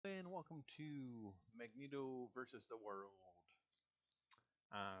welcome to Magneto versus the World.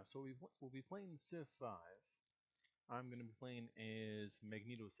 We'll be playing Civ 5. I'm going to be playing as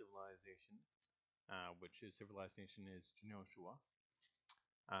Magneto Civilization, which is civilization is Genosha.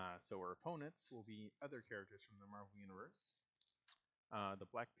 So our opponents will be other characters from the Marvel Universe. The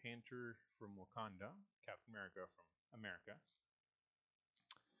Black Panther from Wakanda, Captain America from America,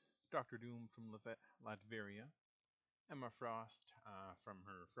 Doctor Doom from Latveria, Emma Frost from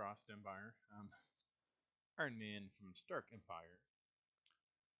her Frost Empire, Iron Man from Stark Empire,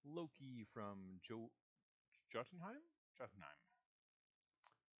 Loki from Jotunheim? Jotunheim.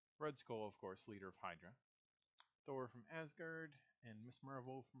 Red Skull, of course, leader of Hydra. Thor from Asgard, and Miss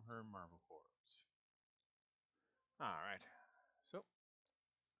Marvel from her Marvel Corps. Alright, so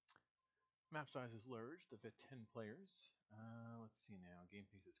map size is large to fit 10 players. Let's see now, game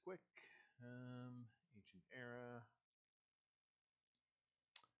pace is quick. Ancient era.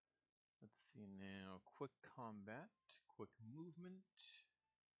 Let's see now, quick combat, quick movement.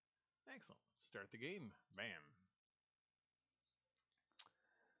 Excellent, let's start the game. Bam.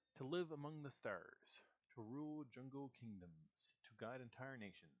 To live among the stars, to rule jungle kingdoms, to guide entire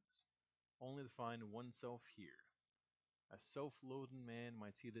nations, only to find oneself here. A self-loathing man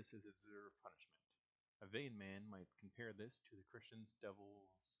might see this as a deserved punishment. A vain man might compare this to the Christian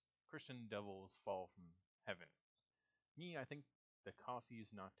devils fall from heaven. Me, I think the coffee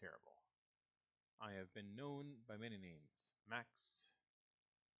is not terrible. I have been known by many names. Max,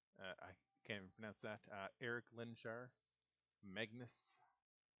 I can't even pronounce that. Eric Lenshar, Magnus,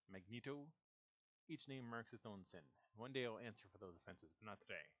 Magneto. Each name marks its own sin. One day I'll answer for those offenses, but not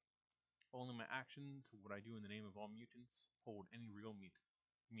today. Only my actions, what I do in the name of all mutants, hold any real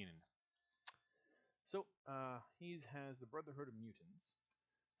meaning. So, he has the Brotherhood of Mutants.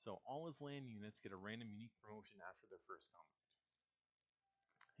 So all his land units get a random unique promotion after their first combat.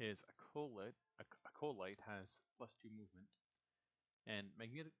 His acolyte has +2 movement, and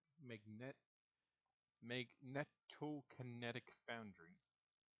magnetokinetic foundry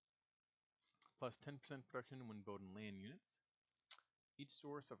plus 10% production when building land units. Each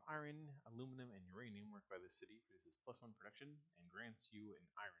source of iron, aluminum, and uranium worked by the city produces +1 production and grants you an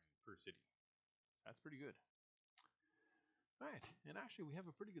iron per city. So that's pretty good. Alright, and actually we have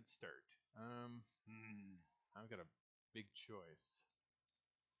a pretty good start. I've got a big choice.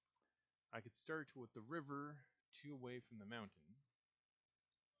 I could start with the river 2 away from the mountain.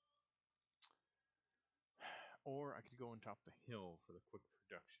 Or I could go on top of the hill for the quick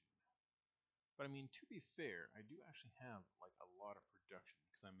production. But I mean, to be fair, I do actually have like a lot of production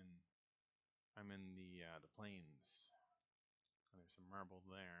because I'm in the plains. There's some marble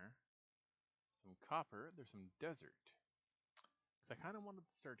there, some copper. There's some desert. Because I kind of wanted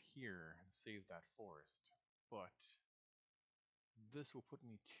to start here and save that forest, but this will put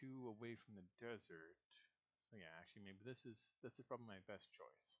me 2 away from the desert. So yeah, actually maybe this is probably my best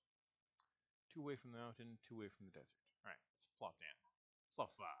choice. 2 away from the mountain, 2 away from the desert. Alright, let's plop down.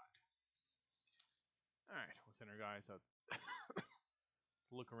 Plop that. Alright, we'll send our guys out to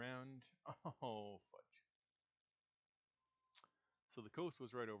look around. Oh, fudge. So the coast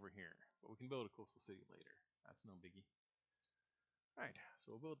was right over here, but we can build a coastal city later. That's no biggie. Alright,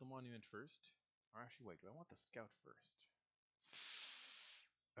 so we'll build the monument first. Or actually, wait, do I want the scout first?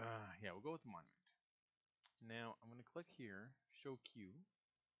 Yeah, we'll go with the monument. Now, I'm going to click here, show queue,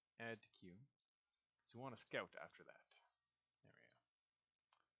 add to queue. So we want to scout after that. There we go.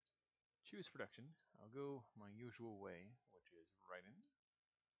 Choose production. I'll go my usual way, which is right in.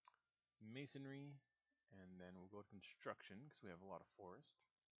 Masonry, and then we'll go to construction, because we have a lot of forest.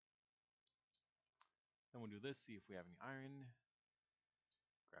 Then we'll do this, see if we have any iron.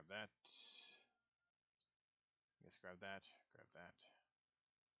 Grab that. Yes, grab that, grab that.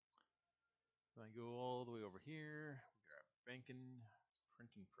 Then I go all the way over here. We grab banking,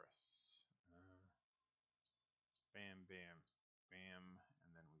 printing press. Bam, bam, bam,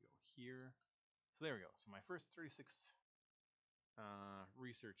 and then we go here. So there we go. So my first 36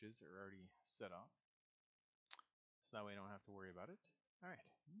 researches are already set up. So that way I don't have to worry about it. Alright,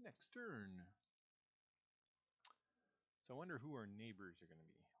 next turn. So I wonder who our neighbors are going to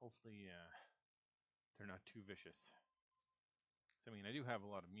be. Hopefully they're not too vicious. So I mean, I do have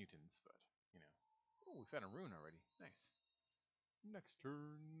a lot of mutants, but, you know. Oh, we found a rune already. Nice. Next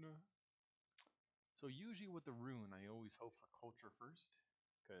turn. So usually with the rune, I always hope for culture first,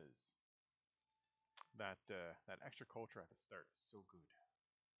 because that extra culture at the start is so good.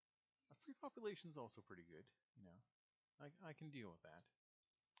 A free population is also pretty good, you know. I can deal with that.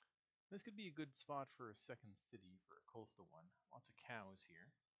 This could be a good spot for a second city for a coastal one. Lots of cows here.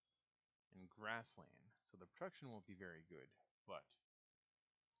 And grassland. So the production won't be very good, but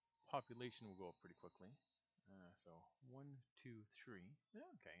population will go up pretty quickly. So 1, 2, 3.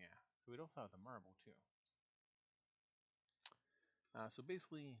 Okay, yeah. So we'd also have the marble too. So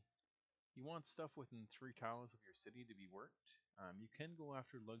basically, you want stuff within 3 tiles of your city to be worked. You can go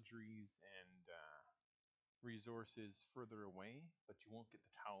after luxuries and resources further away, but you won't get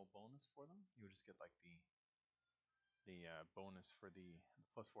the tile bonus for them. You'll just get like the bonus for the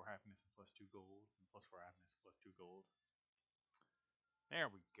 +4 happiness and +2 gold, and +4 happiness, +2 gold. There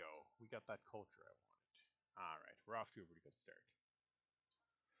we go. We got that culture I wanted. Alright, we're off to a pretty good start.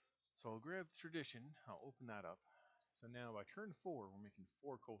 So I'll grab tradition, I'll open that up. So now by turn 4, we're making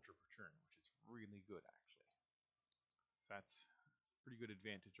 4 culture per turn, which is really good actually. So that's a pretty good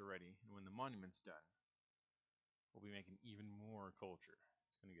advantage already. And when the monument's done, we'll be making even more culture.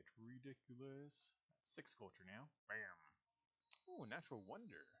 It's gonna get ridiculous. That's 6 culture now. Bam! Oh, natural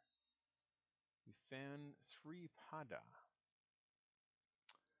wonder. We found Sri Pada.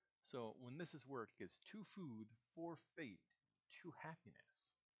 So when this is worked, it gets 2 food, 4 fate, 2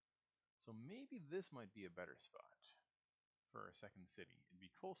 happiness. So maybe this might be a better spot for our second city. It'd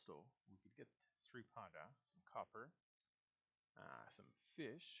be coastal. We could get Sri Pada, some copper, some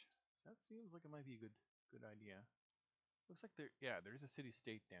fish. So that seems like it might be a good idea. Looks like there's a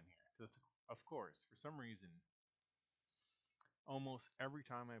city-state down here. Because of course, for some reason, almost every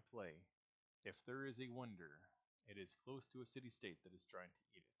time I play, if there is a wonder, it is close to a city-state that is trying to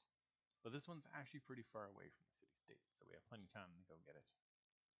eat it. But this one's actually pretty far away from the city-state, so we have plenty of time to go get it.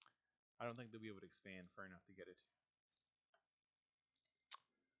 I don't think they'll be able to expand far enough to get it.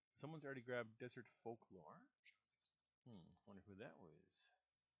 Someone's already grabbed Desert Folklore. Wonder who that was.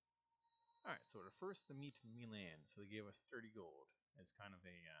 Alright, so the first to meet Milan, so they gave us 30 gold as kind of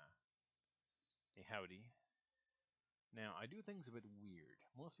a howdy. Now, I do things a bit weird.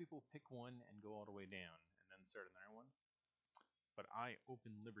 Most people pick one and go all the way down, and then start another one. But I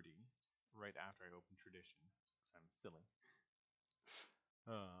open Liberty right after I open Tradition, because I'm silly.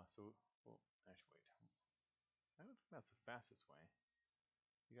 Actually, wait. I don't think that's the fastest way.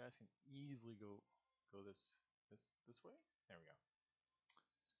 You guys can easily go this way. There we go.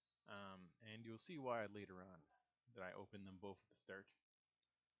 And you'll see why later on that I open them both at the start.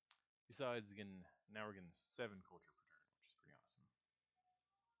 Besides, again, now we're getting 7 culture per turn, which is pretty awesome.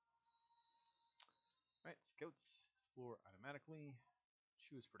 Alright, scouts, explore automatically,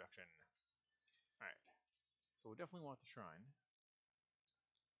 choose production. Alright, so we definitely want the shrine.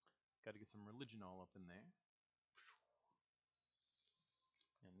 Got to get some religion all up in there.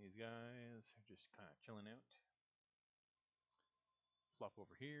 And these guys are just kind of chilling out. Flop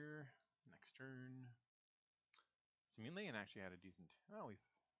over here, next turn. So Milan actually had a decent... Oh, we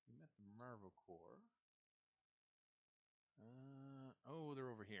met the Marvel Corps. Oh,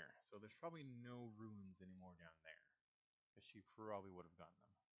 they're over here. So there's probably no ruins anymore down there. Because she probably would have gotten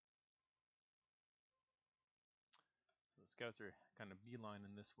them. So the scouts are kind of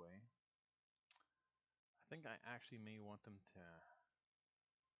beelining this way. I think I actually may want them to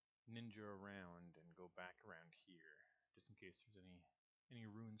ninja around and go back around here. Just in case there's any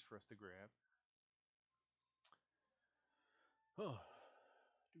ruins for us to grab. Oh.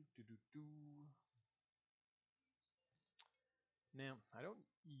 Now, I don't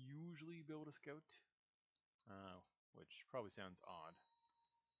usually build a scout, which probably sounds odd,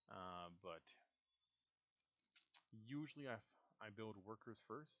 but usually I build workers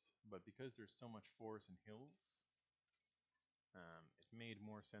first, but because there's so much forest and hills, it made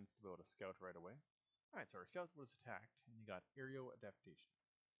more sense to build a scout right away. Alright, so our scout was attacked, and he got aerial adaptation.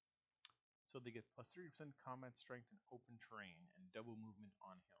 So they get plus 30% combat strength in open terrain, and double movement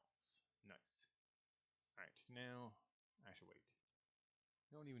on hills. Nice. Alright, now, actually wait.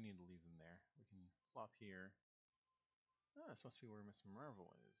 We don't even need to leave them there. We can flop here. Oh, this must be where Miss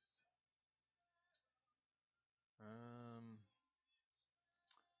Marvel is.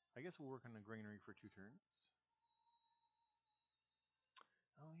 I guess we'll work on the granary for 2 turns.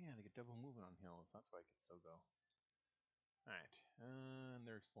 Oh yeah, they get double movement on hills. That's why I could so go. Alright, and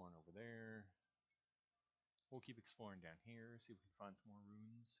they're exploring over there. We'll keep exploring down here, see if we can find some more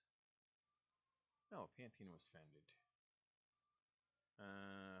runes. Oh, Pantheon was founded.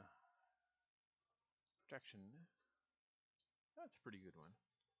 Protection. That's a pretty good one.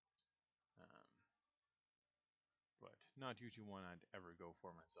 But not usually one I'd ever go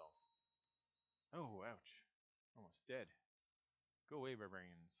for myself. Oh, ouch. Almost dead. Go away,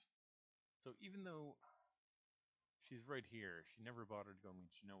 barbarians. So even though she's right here, she never bothered to go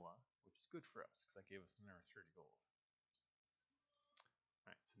meet Genoa, which is good for us, because that gave us another 30 gold.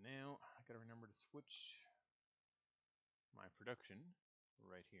 Alright, so now I gotta remember to switch my production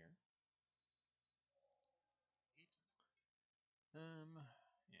right here.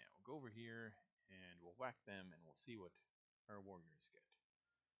 Yeah, we'll over here and we'll whack them and we'll see what our warriors get.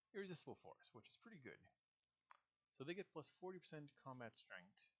 Irresistible force, which is pretty good. So they get plus 40% combat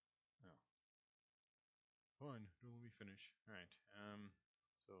strength. Oh. Come on, don't let me finish. Alright,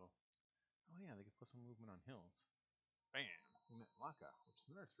 so... Oh yeah, they get plus 1 movement on hills. Bam! We met Laka, which is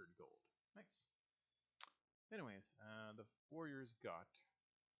another 30 gold. Nice. Anyways, the warriors got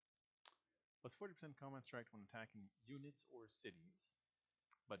plus 40% combat strength when attacking units or cities,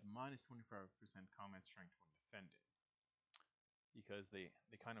 but minus 25% combat strength when defending. Because they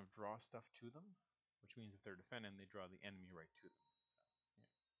kind of draw stuff to them, which means if they're defending, they draw the enemy right to them. So,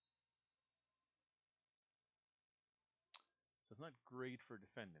 yeah. So it's not great for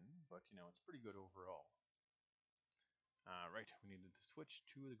defending, but you know, it's pretty good overall. Right, we needed to switch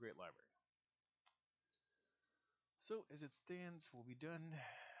to the Great Library. So as it stands, we'll be done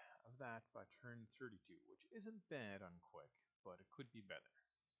of that by turn 32, which isn't bad on quick, but it could be better.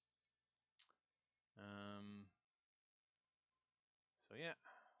 So yeah,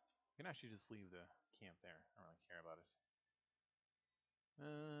 we can actually just leave the camp there. I don't really care about it.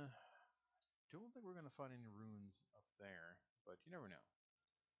 Don't think we're gonna find any runes up there, but you never know.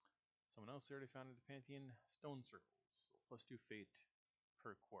 Someone else already found the Pantheon stone circles, so plus 2 fate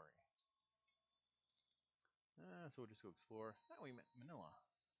per quarry. So we'll just go explore. Oh, we met Manila.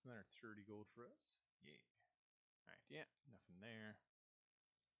 That's another 30 gold for us. Yay. Alright, yeah, nothing there.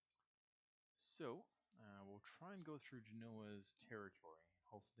 So, we'll try and go through Genoa's territory.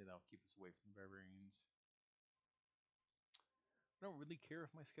 Hopefully that'll keep us away from the barbarians. I don't really care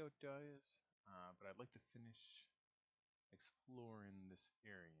if my scout dies, but I'd like to finish exploring this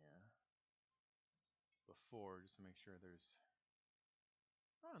area before, just to make sure there's...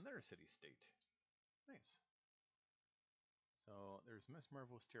 Oh, another city-state. Nice. So, there's Miss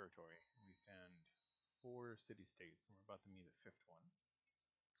Marvel's territory. We found 4 city-states, and we're about to meet a 5th one.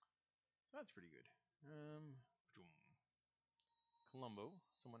 So that's pretty good. Colombo,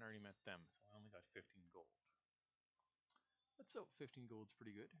 someone already met them, so I only got 15 gold. But so, 15 gold's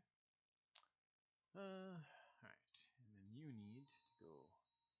pretty good. Alright, and then you need to go...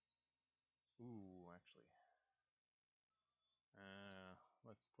 Ooh, actually.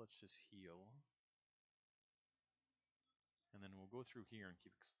 Let's just heal. And then we'll go through here and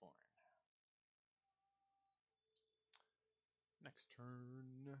keep exploring. Next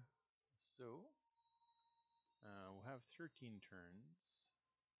turn. So, we'll have 13 turns.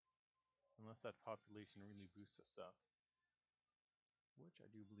 Unless that population really boosts us up. Which I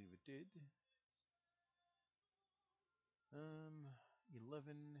do believe it did.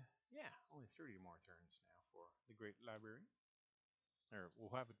 11. Yeah, only 30 more turns now for the Great Library. Or,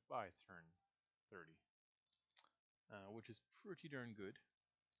 we'll have it by turn 30. Which is pretty darn good.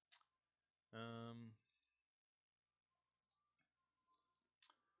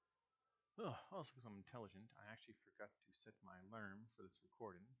 Also, because I'm intelligent, I actually forgot to set my alarm for this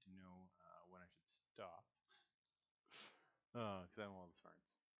recording to know when I should stop. Because I have all the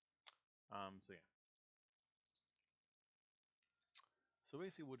smarts. So yeah. So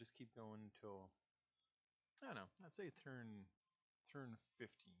basically, we'll just keep going until, I don't know, I'd say turn 50,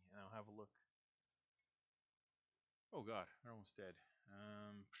 and I'll have a look. Oh god, they're almost dead.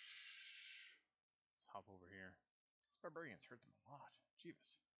 Let's hop over here. These barbarians hurt them a lot.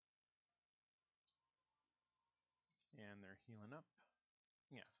 Jeebus. And they're healing up.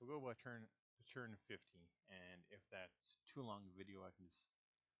 Yeah, so we'll go by turn 50, and if that's too long a video, I can just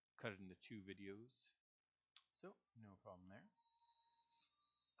cut it into 2 videos. So, no problem there.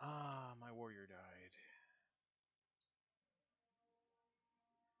 Ah, my warrior died.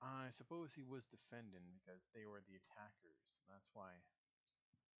 I suppose he was defending because they were the attackers. That's why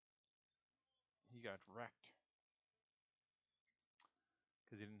he got wrecked.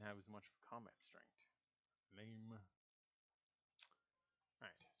 Because he didn't have as much combat strength. Lame.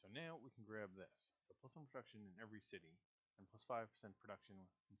 Alright, so now we can grab this. So plus 1 production in every city, and plus 5% production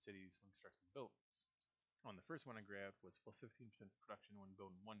in cities when constructing buildings. On the first one I grabbed was plus 15% production when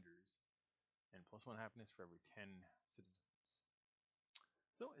building wonders, and plus 1 happiness for every 10 citizens.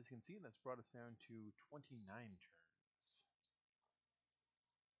 So as you can see, that's brought us down to 29 turns.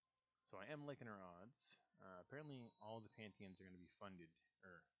 So I am liking our odds. Apparently all the pantheons are going to be funded,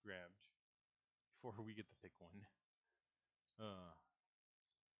 or grabbed, before we get to pick one. How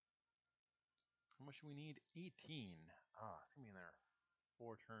much do we need? 18. It's gonna be in there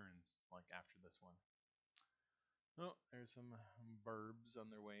 4 turns, like after this one. Oh, there's some burbs on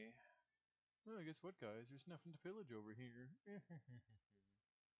their way. Oh, guess what, guys? There's nothing to pillage over here.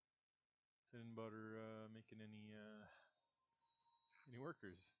 So I didn't bother making any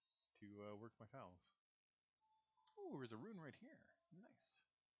workers to work my tiles. Oh, there's a rune right here. Nice.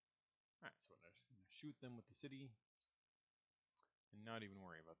 shoot them with the city and not even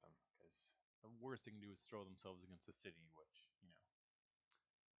worry about them, because the worst they can do is throw themselves against the city, which,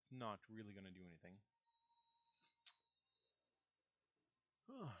 it's not really going to do anything.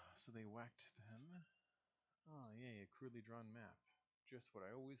 So they whacked them. Oh, yay, a crudely drawn map. Just what I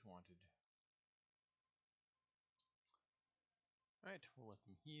always wanted. Alright, we'll let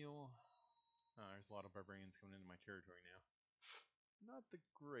them heal. There's a lot of barbarians coming into my territory now. Not the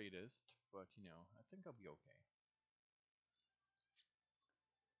greatest, but, I think I'll be okay.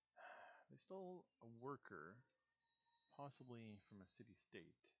 They stole a worker, possibly from a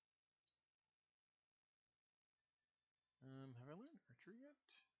city-state. Have I learned archery yet?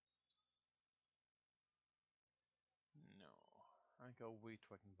 No. I think I'll wait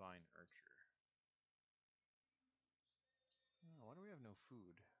till I can buy an archer. Oh, why do we have no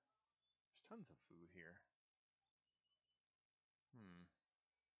food? There's tons of food here.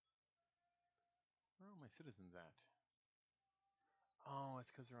 Where are all my citizens at? Oh,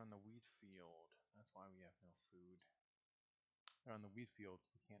 it's because they're on the wheat field. That's why we have no food. They're on the wheat field, so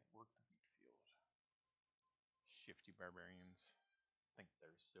we can't work the wheat field. Shifty barbarians. Think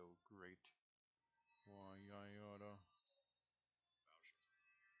they're so great. Why, yada.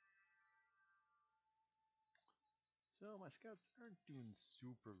 So my scouts aren't doing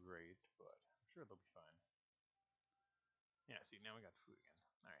super great, but I'm sure they'll be fine. Yeah, see, now we got food again.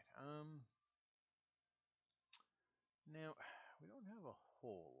 Alright, now, we don't have a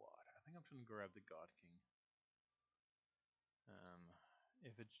whole lot. I think I'm just gonna grab the God King.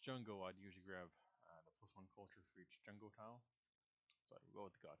 If it's Jungo, I'd usually grab the +1 culture for each Jungo tile, but we'll go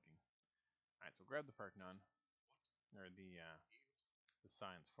with the God King. Alright, so grab the Parthenon, or the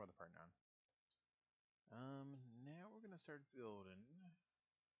science for the Parthenon. Now we're gonna start building,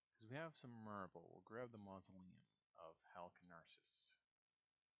 because we have some marble. We'll grab the mausoleum of Halicarnassus.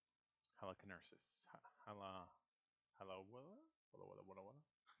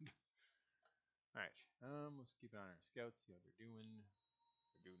 Alright, let's keep an eye on our scouts, see how they're doing.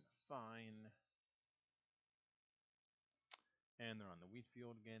 They're doing fine. And they're on the wheat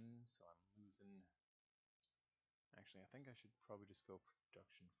field again, so I'm losing. Actually, I think I should probably just go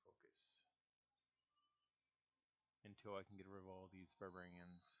production focus until I can get rid of all these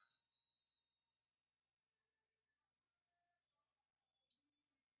barbarians.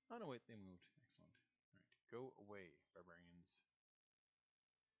 Oh no, wait, they moved. Excellent. Alright, go away, barbarians.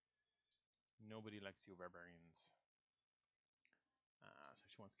 Nobody likes you, barbarians. So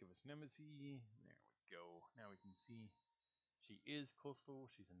she wants to give us an embassy. There we go. Now we can see she is coastal.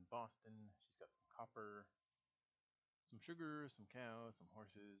 She's in Boston. She's got some copper, some sugar, some cows, some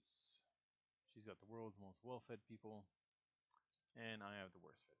horses. She's got the world's most well-fed people. And I have the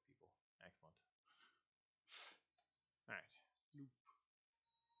worst fed people. Excellent. Alright. Nope.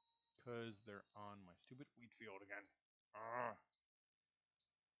 Because they're on my stupid wheat field again. Ah.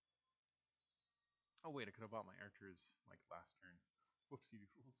 Oh wait, I could have bought my archers like last turn. Whoopsie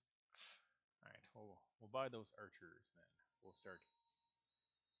doodles. Alright, we'll buy those archers then. We'll start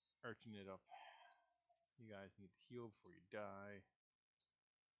arching it up. You guys need to heal before you die.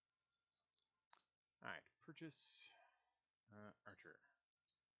 Alright, purchase archer.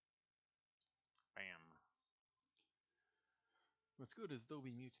 Bam. What's good is they'll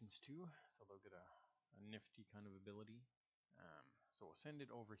be mutants too, so they'll get a nifty kind of ability. So we'll send it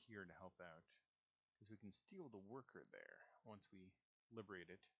over here to help out, because we can steal the worker there once we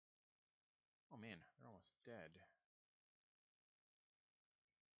liberate it. Oh man, they're almost dead.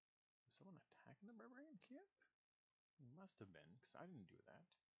 Was someone attacking the barbarian camp? Must have been, because I didn't do that.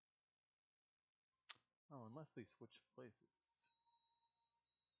 Oh, unless they switched places.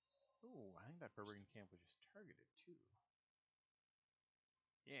 Oh, I think that barbarian camp was just targeted too.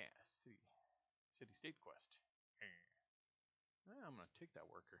 Yeah, city-state quest. I'm gonna take that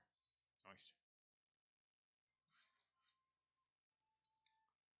worker. Nice.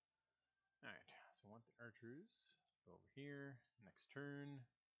 Alright, so I want the archers. Go over here. Next turn.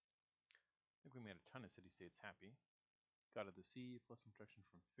 I think we made a ton of city-states happy. Got at the sea, plus some protection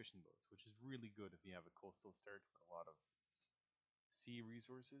from fishing boats, which is really good if you have a coastal start with a lot of sea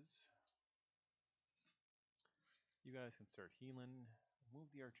resources. You guys can start healing. Move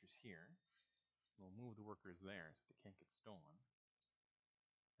the archers here. We'll move the workers there so they can't get stolen.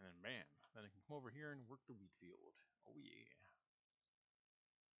 And then bam, then I can come over here and work the wheat field. Oh yeah.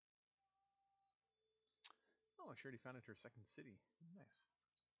 Oh, she already founded her second city. Nice.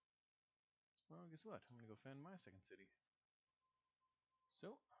 Well, guess what? I'm gonna go found my second city.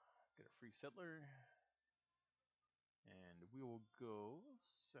 So, get a free settler. And we will go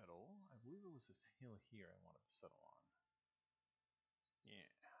settle. I believe it was this hill here I wanted to settle on. Yeah,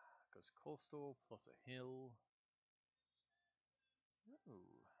 go there's coastal plus a hill.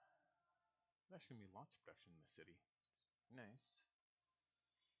 Oh, there's actually gonna be lots of production in the city. Nice.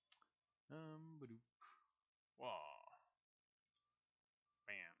 Badoop. Wah.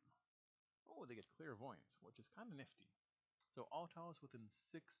 Bam. Oh, they get clairvoyance, which is kind of nifty. So all tiles within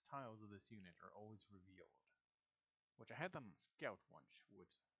 6 tiles of this unit are always revealed. Which I had that on Scout once,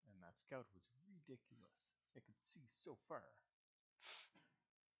 and that Scout was ridiculous. It could see so far.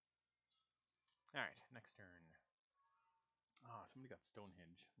 Alright, next turn. Ah, somebody got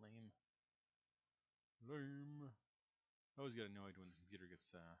Stonehenge. Lame. Lame. I always get annoyed when the computer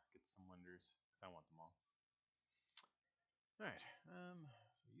gets some wonders, because I want them all. Alright,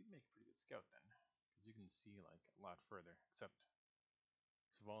 so you'd make a pretty good scout then, because you can see like a lot further, except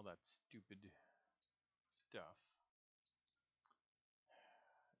because of all that stupid stuff,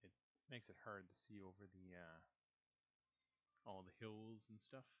 it makes it hard to see over the all the hills and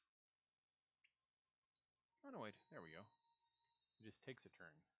stuff. Oh no, wait, there we go. It just takes a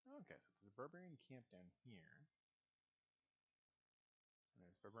turn. Okay, so there's a barbarian camp down here. And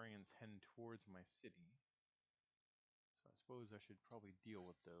there's barbarians heading towards my city. So I suppose I should probably deal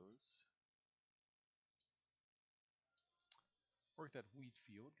with those. Work that wheat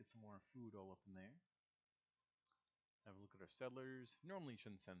field, get some more food all up in there. Have a look at our settlers. Normally you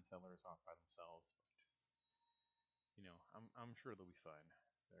shouldn't send settlers off by themselves, but you know, I'm sure they'll be fine.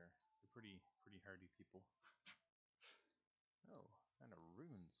 They're pretty hardy people. Oh, found a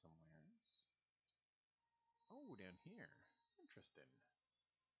rune somewhere. Oh, down here. Interesting.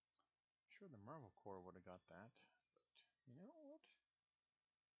 Sure, the Marvel Corps would have got that, but you know what?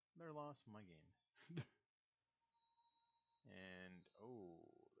 They're lost in my game. And oh,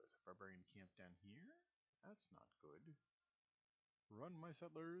 there's a barbarian camp down here. That's not good. Run, my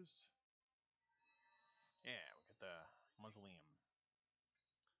settlers! Yeah, we got the mausoleum.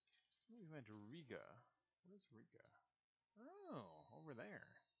 We went to Riga. Where's Riga? Oh, over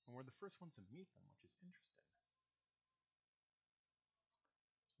there. And we're the first ones to meet them, which is interesting.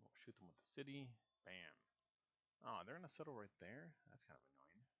 We'll shoot them with the city. Bam. Oh, they're gonna settle right there? That's kind of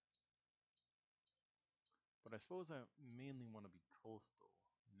annoying. But I suppose I mainly want to be coastal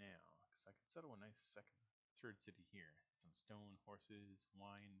now, because I could settle a nice third city here. Get some stone, horses,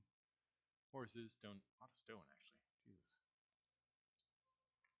 wine. Horses, stone, a lot of stone actually. Jesus.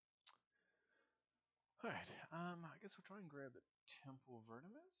 Alright, I guess we'll try and grab the Temple of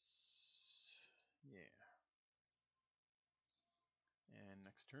Artemis. Yeah. And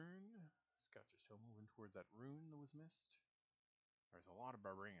next turn, scouts are still moving towards that rune that was missed. There's a lot of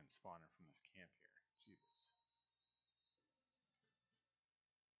barbarians spawning from this camp here. Jesus.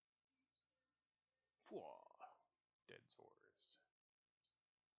 Fwah. Dead sores.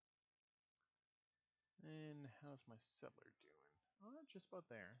 And how's my settler doing? Oh, just about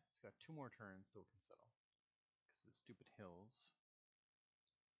there. It's got 2 more turns till it can settle. Because of the stupid hills.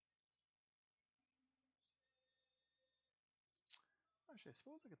 Actually, I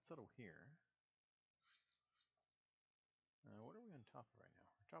suppose I could settle here. What are we on top of right now?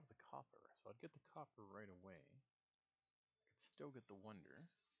 We're on top of the copper, so I'd get the copper right away. I could still get the wonder.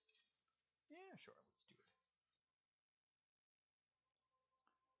 Yeah, sure, let's do it.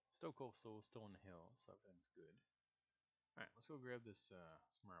 Still coastal, still in the hills, so everything's good. Alright, let's go grab this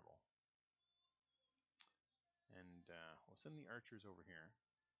marble. And we'll send the archers over here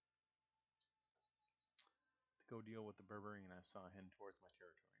to go deal with the barbarian I saw heading towards my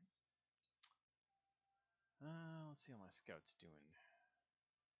territory. Let's see how my scout's doing.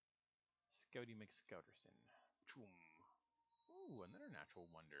 Scouty McScouterson. Choom. Ooh, another natural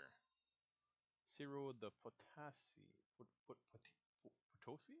wonder. Ciro the Potosi.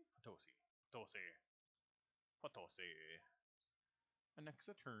 Potosi? Potosi. Potosi. Potosi. An next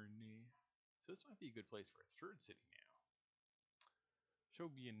attorney. So this might be a good place for a third city now. She'll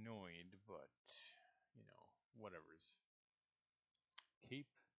be annoyed, but, you know, whatever's.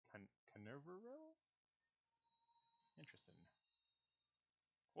 Cape Canaveral? Interesting.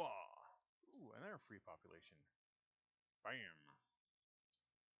 Wah! Ooh, another free population. Bam!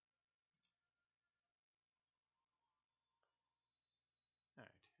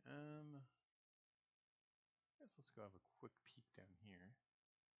 Alright, I guess let's go have a quick peek down here.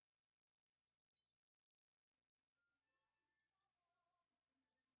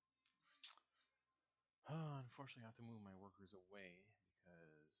 Unfortunately, I have to move my workers away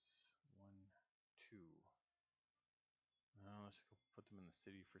because 1, 2. Let's go put them in the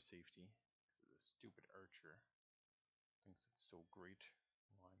city for safety because of the stupid archer. Thinks it's so great.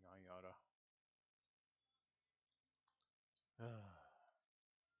 Yada yada.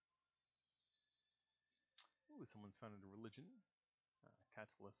 Ooh, someone's founded a religion.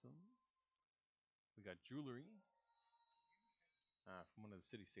 Catalysm. We got jewelry from one of the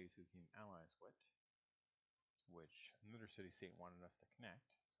city-states we became allies with, which another city-state wanted us to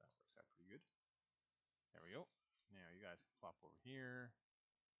connect, so that works out pretty good. There we go. Now you guys can plop over here.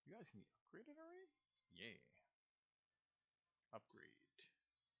 You guys can be upgraded already? Yeah. Upgrade.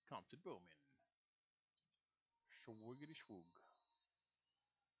 Compton Bowman. Schwiggity schwug.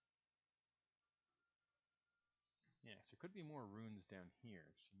 Yeah, so there could be more runes down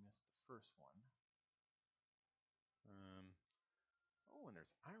here. She missed the first one. Oh, and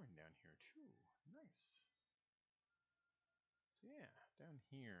there's iron down here too. Nice. So yeah, down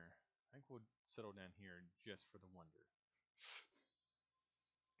here, I think we'll settle down here just for the wonder.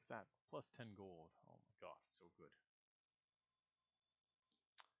 Cause that plus 10 gold. Oh my god, so good.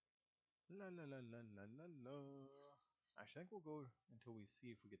 La la la la la la la. Actually, I think we'll go until we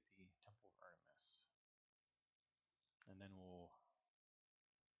see if we get the Temple of Artemis, and then we'll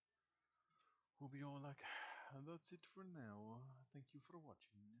be all like, that's it for now. Thank you for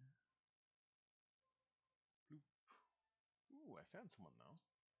watching. Bloop. Ooh, I found someone now.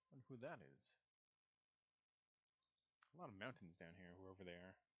 Wonder who that is. A lot of mountains down here, wherever they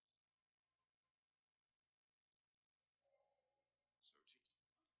are.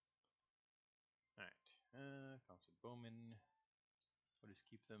 Alright, comes with Bowman. We'll just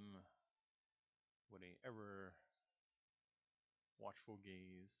keep them with a ever watchful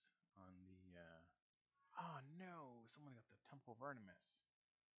gaze on the, Oh no! Someone got the Temple of Artemis.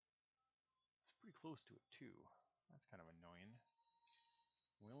 It's pretty close to it, too. That's kind of annoying.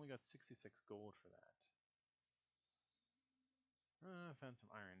 We only got 66 gold for that. I found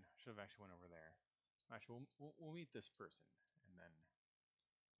some iron. Should have actually went over there. Actually, we'll meet this person, and then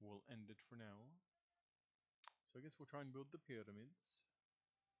we'll end it for now. So I guess we'll try and build the pyramids.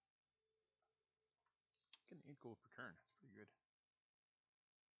 Getting 8 gold per turn. That's pretty good.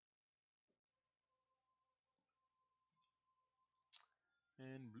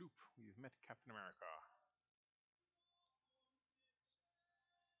 And bloop, we've met Captain America.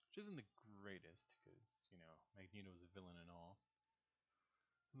 Which isn't the greatest, because, you know, Magneto's a villain and all.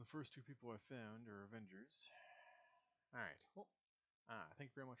 And the first two people I found are Avengers. Alright, well,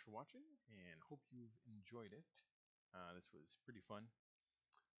 thank you very much for watching, and hope you've enjoyed it. This was pretty fun.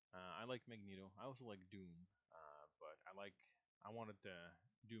 I like Magneto. I also like Doom, but I wanted to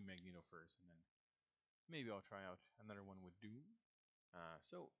do Magneto first, and then maybe I'll try out another one with Doom.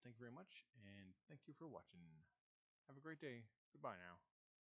 So, thank you very much, and thank you for watching. Have a great day. Goodbye now.